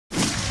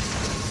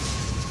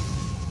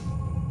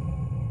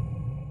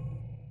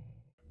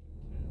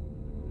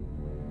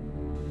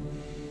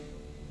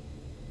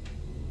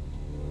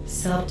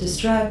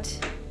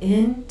Self-destruct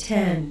in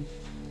 10,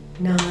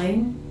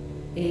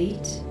 9,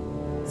 8,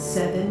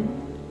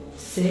 7,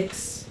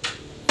 6,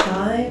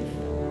 5,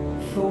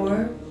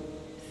 4,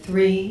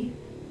 3,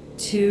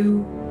 2,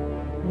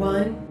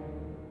 1.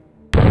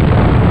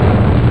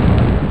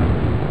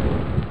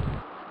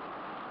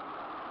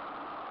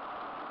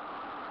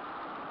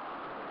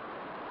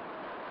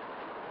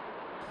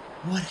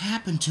 What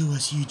happened to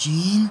us,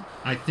 Eugene?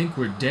 I think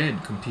we're dead,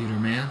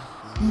 Computerman.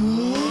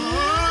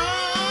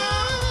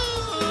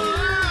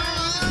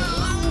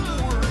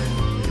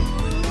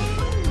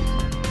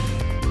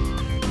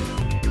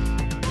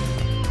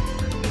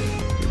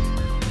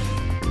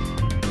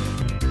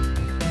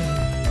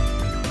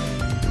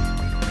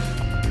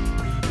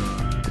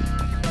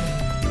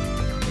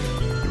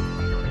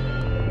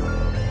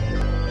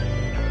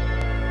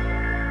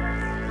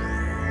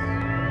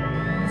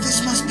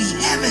 This must be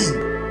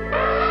heaven!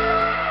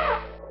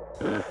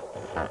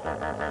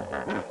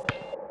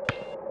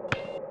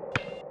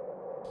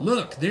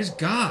 Look, there's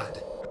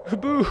God.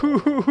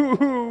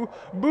 Boo-hoo-hoo-hoo-hoo!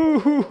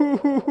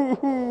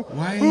 Boo-hoo-hoo-hoo-hoo!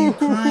 Why are you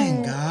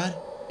crying, God?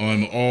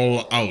 I'm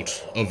all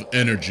out of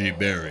energy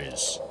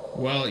berries.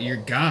 Well, you're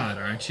God,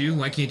 aren't you?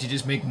 Why can't you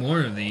just make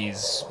more of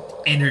these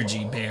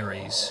energy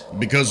berries?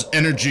 Because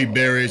energy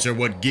berries are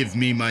what give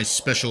me my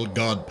special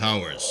god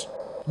powers.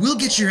 We'll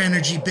get your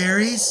energy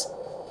berries.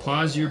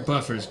 Pause your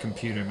buffers,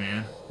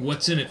 Computerman.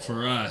 What's in it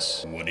for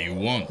us? What do you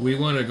want? We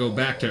want to go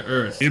back to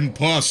Earth.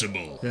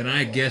 Impossible. Then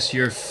I guess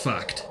you're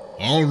fucked.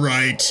 All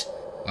right.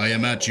 I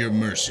am at your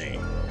mercy.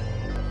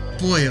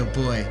 Boy, oh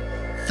boy.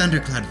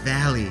 Thundercloud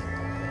Valley.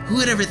 Who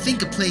would ever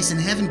think a place in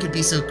heaven could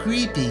be so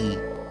creepy?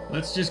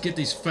 Let's just get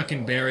these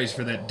fucking berries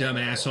for that dumb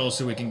asshole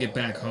so we can get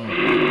back home.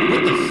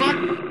 What the fuck?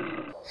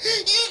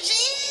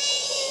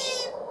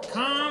 Eugene!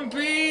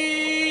 Compy!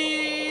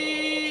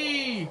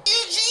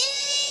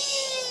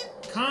 Eugene!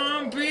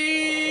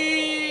 Compy!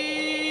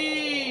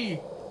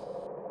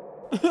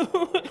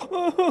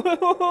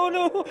 Oh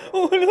no!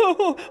 Oh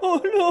no! Oh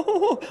no!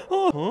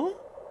 Huh?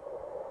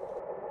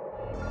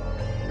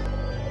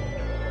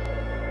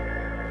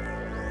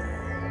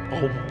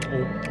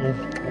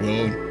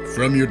 Well,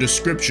 from your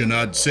description,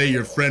 I'd say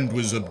your friend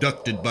was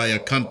abducted by a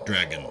cunt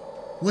dragon.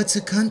 What's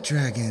a cunt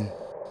dragon?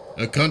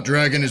 A cunt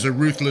dragon is a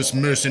ruthless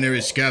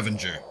mercenary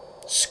scavenger,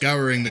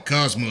 scouring the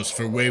cosmos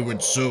for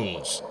wayward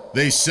souls.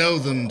 They sell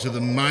them to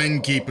the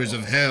mine keepers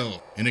of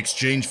hell in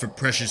exchange for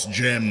precious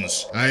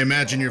gems. I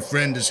imagine your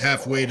friend is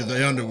halfway to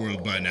the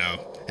underworld by now.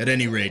 At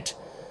any rate,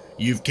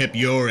 you've kept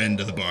your end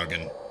of the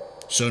bargain.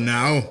 So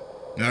now,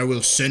 I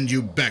will send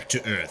you back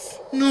to Earth.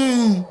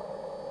 No!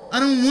 I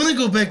don't want to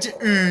go back to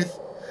Earth.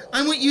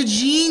 I want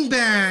Eugene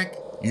back.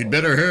 You'd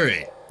better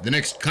hurry. The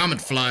next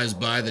comet flies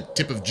by the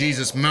tip of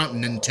Jesus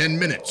Mountain in 10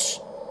 minutes.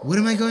 What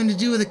am I going to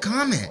do with a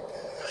comet?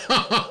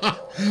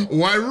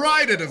 Why,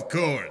 ride it, of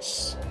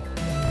course!